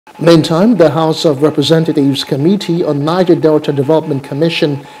Meantime, the House of Representatives Committee on Niger Delta Development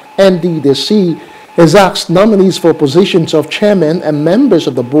Commission, NDDC, has asked nominees for positions of chairman and members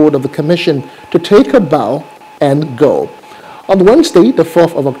of the board of the commission to take a bow and go. On Wednesday, the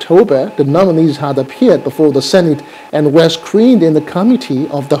 4th of October, the nominees had appeared before the Senate and were screened in the Committee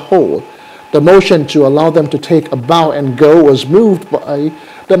of the Whole. The motion to allow them to take a bow and go was moved by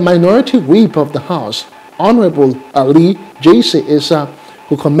the Minority Whip of the House, Honorable Ali J.C. Issa,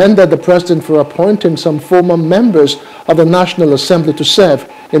 who commended the President for appointing some former members of the National Assembly to serve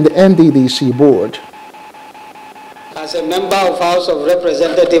in the NDDC board. As a member of House of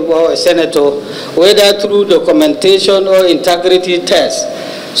Representatives or a senator, whether through documentation or integrity test,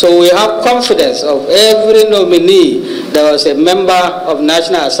 so we have confidence of every nominee that was a member of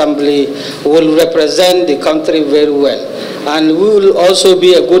National Assembly will represent the country very well, and we will also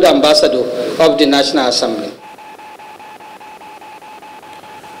be a good ambassador of the National Assembly.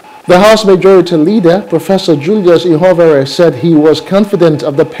 The House Majority Leader, Professor Julius Ihovere, said he was confident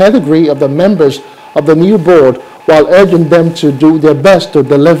of the pedigree of the members of the new board while urging them to do their best to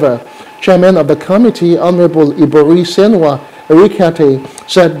deliver. Chairman of the committee, Honorable Ibori Senwa Erikate,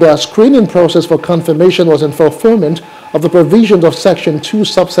 said the screening process for confirmation was in fulfillment of the provisions of Section 2,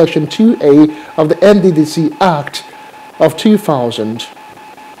 Subsection 2A of the NDDC Act of 2000.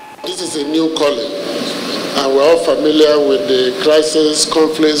 This is a new calling, and we're all familiar with the crises,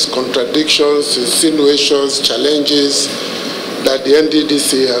 conflicts, contradictions, insinuations, challenges that the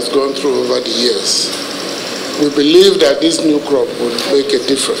NDDC has gone through over the years. We believe that this new crop will make a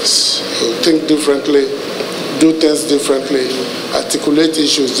difference. We'll think differently, do things differently, articulate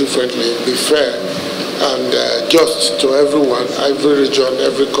issues differently, be fair and just to everyone, every region,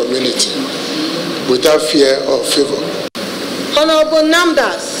 every community, without fear or favor. Honorable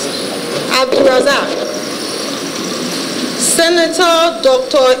Namdas Abdurazak, Senator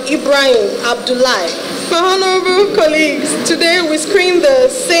Dr. Ibrahim Abdullahi. My honorable colleagues, today we screened the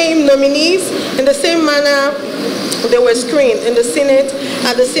same nominees in the same manner they were screened in the Senate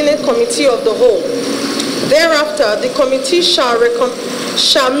at the Senate Committee of the Whole. Thereafter, the committee shall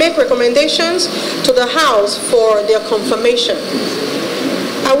make recommendations to the House for their confirmation.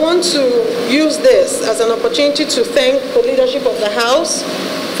 I want to use this as an opportunity to thank the leadership of the House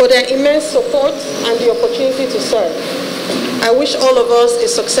for their immense support and the opportunity to serve. I wish all of us a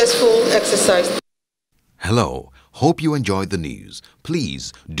successful exercise. Hello, hope you enjoyed the news.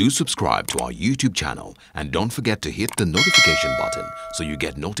 Please do subscribe to our YouTube channel and don't forget to hit the notification button so you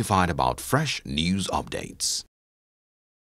get notified about fresh news updates.